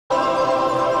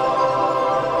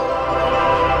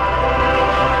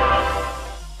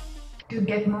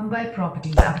get Mumbai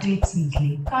properties updates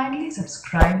weekly, kindly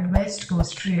subscribe West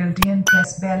Coast Realty and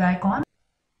press bell icon.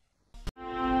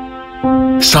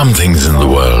 Some things in the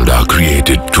world are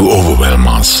created to overwhelm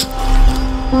us.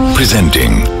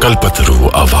 Presenting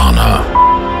Kalpataru Avana.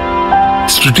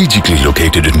 Strategically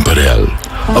located in Parel,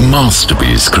 a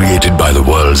masterpiece created by the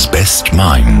world's best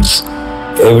minds.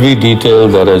 Every detail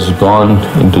that has gone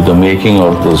into the making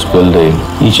of this building,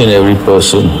 each and every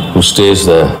person who stays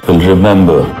there will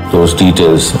remember those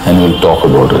details and will talk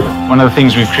about it. One of the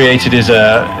things we've created is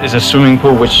a swimming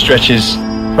pool which stretches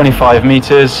 25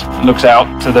 meters, looks out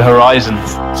to the horizon.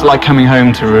 It's like coming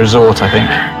home to a resort, I think.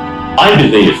 I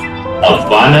believe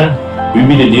Avana will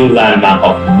be the new landmark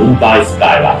of Mumbai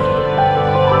skyline.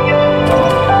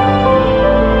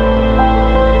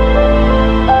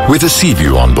 With a sea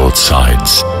view on both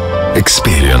sides,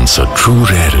 experience a true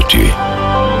rarity,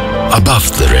 above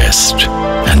the rest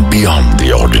and beyond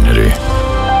the ordinary.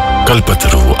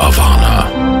 Kalpataru Avana,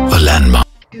 a landmark.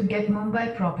 To get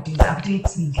Mumbai properties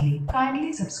updates weekly,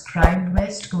 kindly subscribe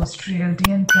West Coast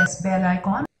Realty and press bell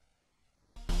icon.